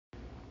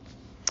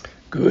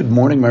Good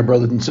morning, my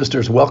brothers and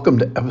sisters. Welcome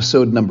to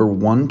episode number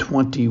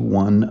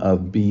 121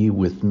 of Be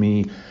With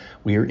Me.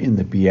 We are in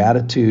the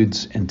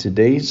Beatitudes, and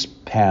today's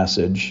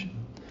passage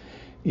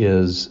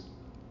is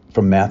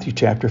from Matthew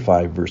chapter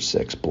 5, verse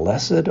 6.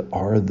 Blessed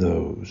are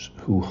those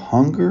who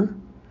hunger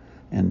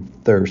and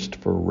thirst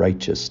for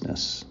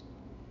righteousness,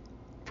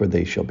 for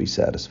they shall be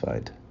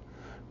satisfied.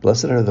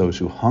 Blessed are those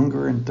who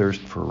hunger and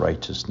thirst for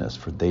righteousness,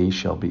 for they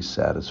shall be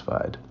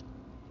satisfied.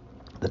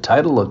 The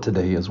title of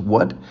today is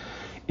What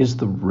is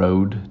the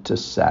road to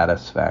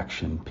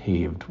satisfaction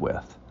paved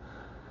with?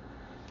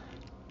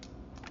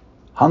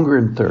 Hunger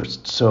and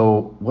thirst.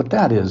 So what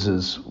that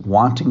is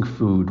wanting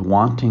food,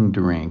 wanting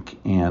drink,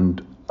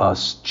 and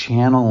us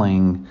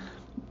channeling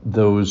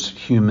those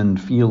human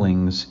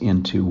feelings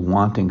into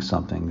wanting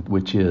something,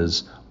 which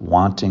is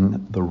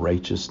wanting the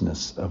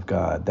righteousness of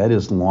God. That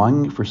is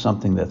longing for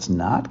something that's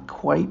not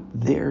quite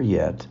there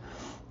yet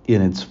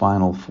in its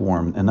final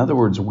form. In other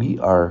words, we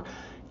are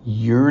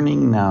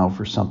yearning now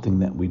for something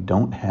that we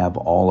don't have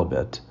all of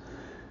it.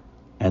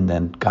 And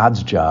then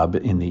God's job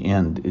in the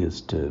end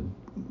is to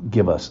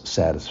give us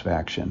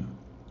satisfaction.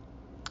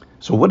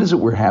 So what is it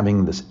we're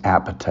having this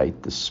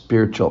appetite, this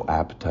spiritual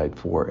appetite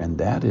for? And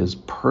that is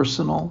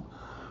personal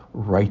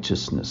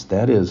righteousness.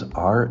 That is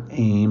our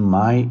aim,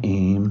 my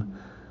aim,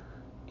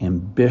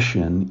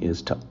 ambition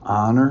is to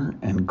honor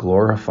and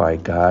glorify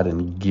God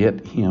and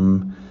get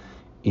him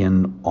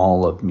in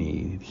all of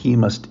me. He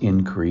must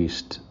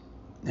increase,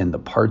 and the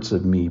parts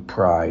of me,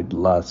 pride,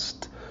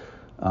 lust,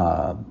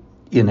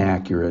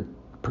 inaccurate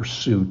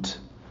pursuit,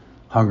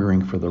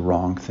 hungering for the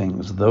wrong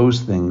things,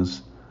 those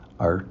things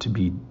are to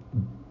be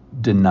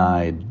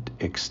denied,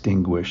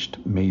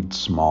 extinguished, made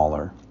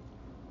smaller.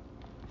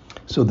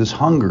 So this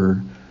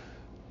hunger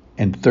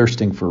and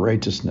thirsting for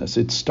righteousness,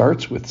 it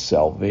starts with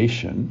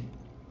salvation.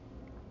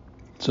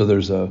 So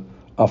there's a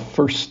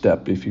first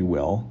step, if you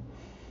will.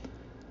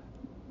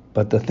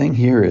 But the thing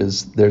here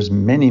is there's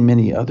many,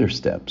 many other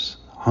steps.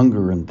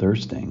 Hunger and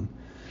thirsting,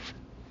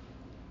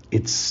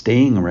 it's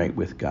staying right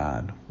with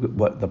God,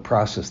 what the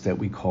process that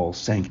we call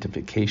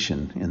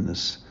sanctification in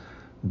this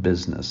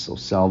business. So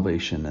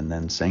salvation and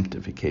then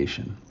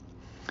sanctification.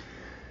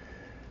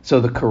 So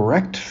the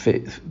correct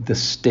faith, the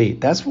state,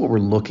 that's what we're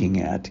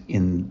looking at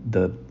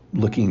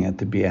looking at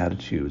the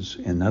Beatitudes.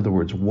 In other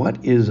words,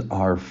 what is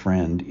our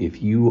friend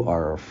if you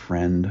are a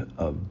friend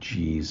of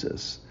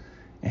Jesus?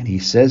 And he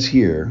says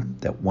here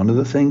that one of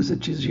the things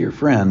that is your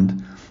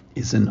friend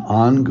is an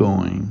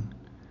ongoing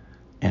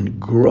and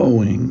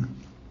growing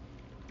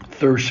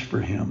thirst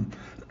for him,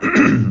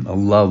 a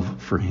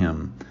love for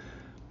him,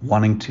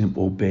 wanting to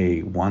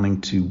obey, wanting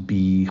to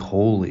be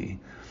holy.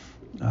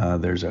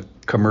 There's a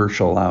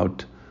commercial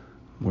out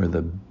where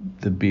the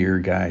beer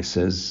guy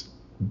says,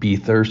 be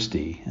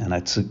thirsty. And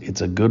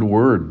it's a good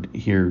word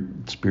here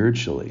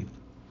spiritually.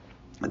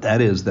 That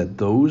is that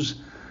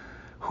those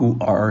who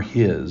are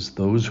his,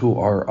 those who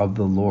are of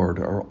the Lord,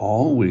 are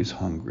always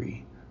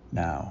hungry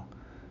now.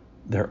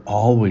 They're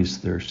always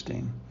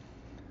thirsting.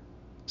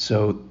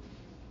 So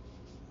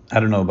I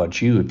don't know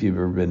about you if you've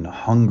ever been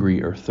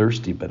hungry or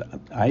thirsty, but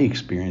I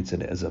experience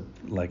it as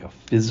like a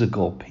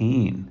physical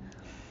pain.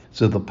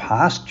 So the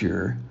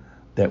posture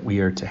that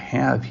we are to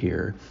have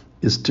here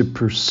is to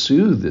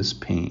pursue this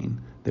pain,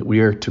 that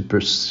we are to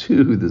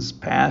pursue this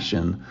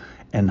passion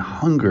and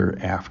hunger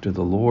after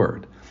the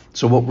Lord.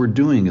 So what we're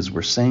doing is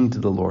we're saying to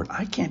the Lord,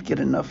 I can't get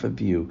enough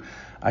of you.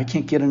 I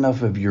can't get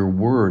enough of your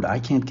word. I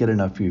can't get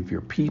enough of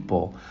your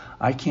people.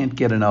 I can't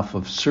get enough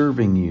of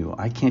serving you.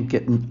 I can't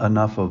get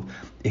enough of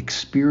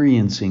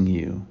experiencing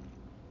you.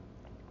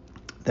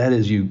 That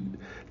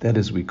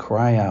is we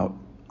cry out,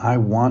 I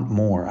want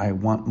more. I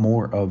want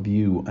more of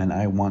you, and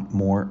I want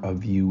more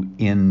of you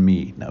in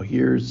me. Now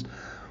here's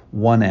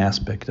one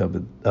aspect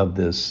of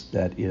this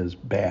that is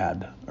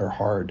bad or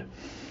hard.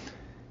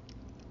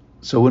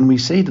 So when we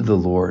say to the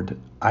Lord,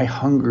 I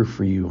hunger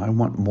for you, I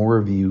want more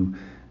of you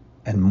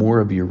and more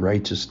of your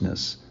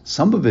righteousness,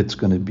 some of it's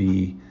going to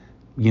be,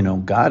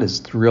 God is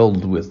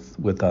thrilled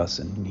with us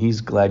and he's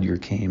glad you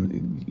came,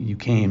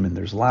 and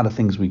there's a lot of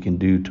things we can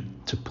do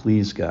to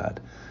please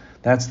God.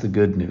 That's the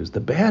good news. The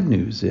bad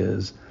news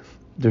is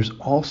there's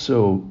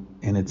also,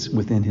 and it's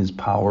within his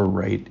power,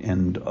 right,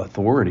 and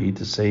authority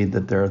to say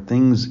that there are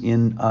things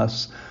in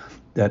us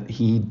that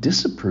he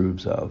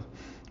disapproves of.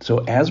 So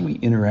as we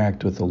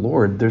interact with the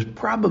Lord, there's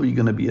probably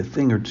going to be a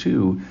thing or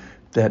two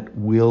that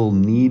will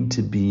need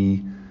to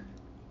be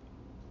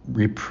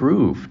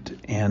reproved.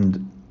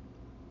 And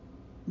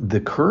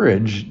the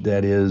courage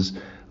that is,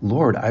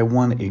 Lord, I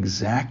want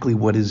exactly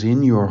what is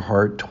in your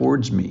heart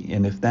towards me.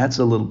 And if that's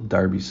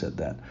Darby said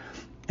that.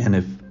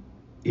 And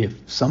if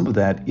some of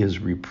that is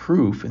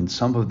reproof and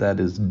some of that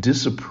is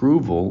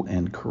disapproval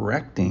and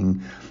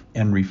correcting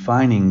and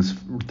refining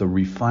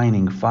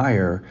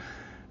fire,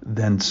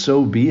 then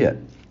so be it.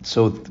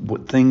 So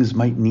what things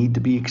might need to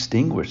be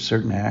extinguished,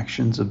 certain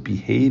actions of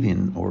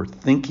behaving or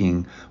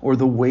thinking, or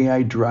the way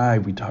I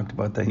drive, we talked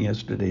about that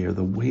yesterday, or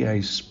the way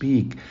I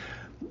speak,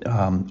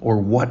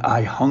 or what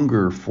I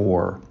hunger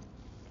for,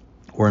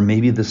 Or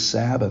maybe the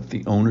Sabbath,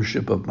 the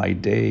ownership of my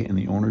day and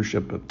the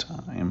ownership of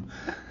time,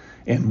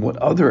 and what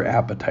other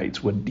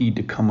appetites would need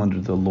to come under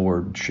the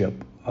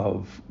lordship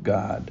of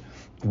God.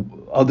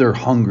 Other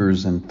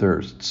hungers and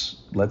thirsts.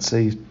 Let's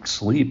say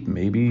sleep.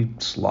 Maybe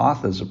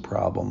sloth is a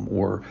problem,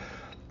 or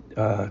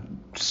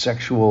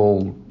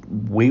sexual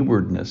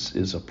waywardness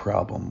is a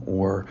problem,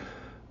 or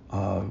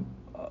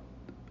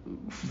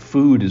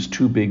food is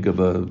too big of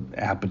an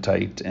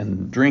appetite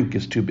and drink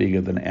is too big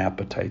of an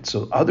appetite.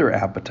 So other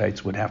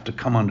appetites would have to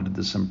come under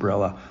this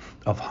umbrella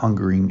of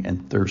hungering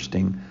and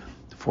thirsting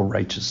for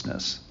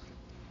righteousness.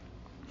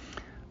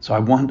 So I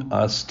want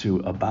us to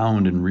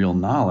abound in real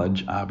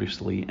knowledge,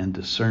 obviously, and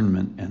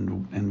discernment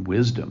and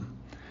wisdom.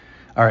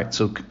 All right,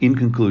 so in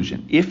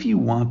conclusion, if you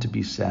want to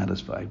be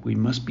satisfied, we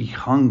must be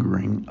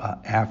hungering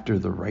after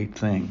the right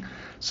thing.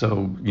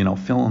 So,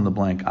 fill in the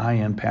blank. I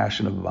am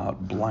passionate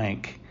about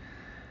blank.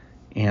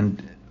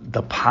 And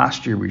the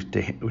posture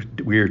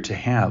we're to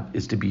have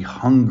is to be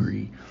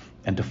hungry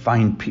and to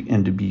find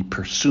and to be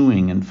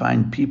pursuing and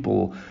find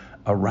people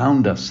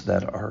around us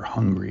that are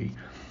hungry.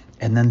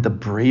 And then the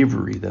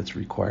bravery that's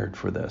required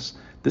for this.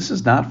 This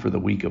is not for the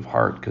weak of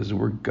heart, because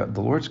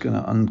the Lord's going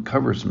to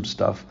uncover some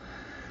stuff.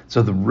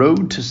 So the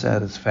road to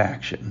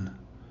satisfaction,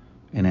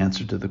 in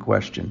answer to the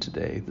question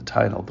today, the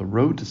title, The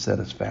Road to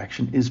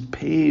Satisfaction, is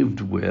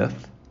paved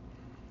with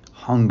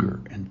hunger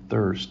and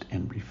thirst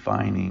and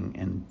refining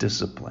and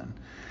discipline.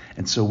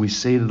 And so we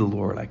say to the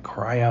Lord, I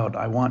cry out,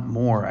 I want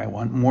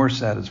more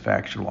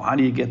satisfaction. Well, how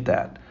do you get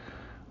that?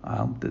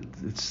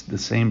 It's the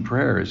same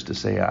prayer as to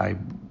say, I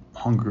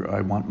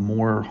want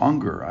more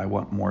hunger, I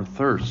want more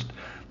thirst.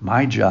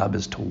 My job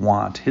is to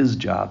want, his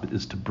job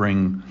is to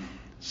bring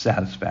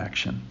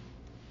satisfaction.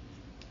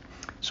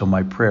 So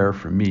my prayer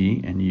for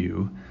me and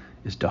you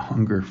is to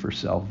hunger for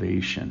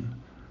salvation,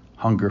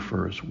 hunger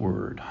for his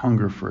word,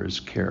 hunger for his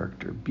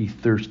character, be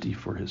thirsty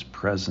for his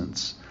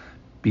presence,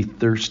 be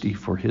thirsty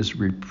for his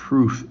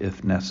reproof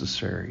if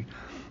necessary,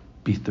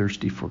 be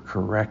thirsty for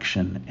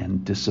correction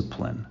and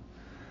discipline.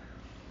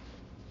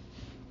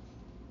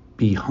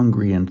 Be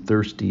hungry and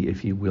thirsty,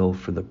 if you will,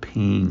 for the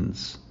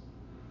pains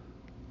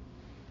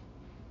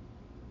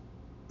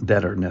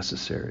that are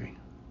necessary.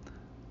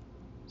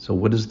 So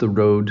what is the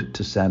road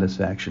to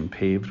satisfaction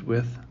paved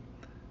with?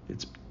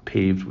 It's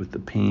paved with the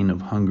pain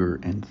of hunger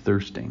and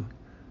thirsting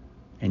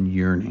and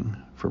yearning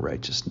for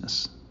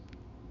righteousness.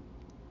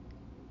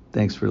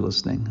 Thanks for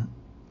listening.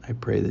 I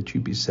pray that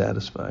you be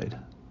satisfied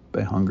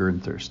by hunger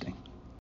and thirsting.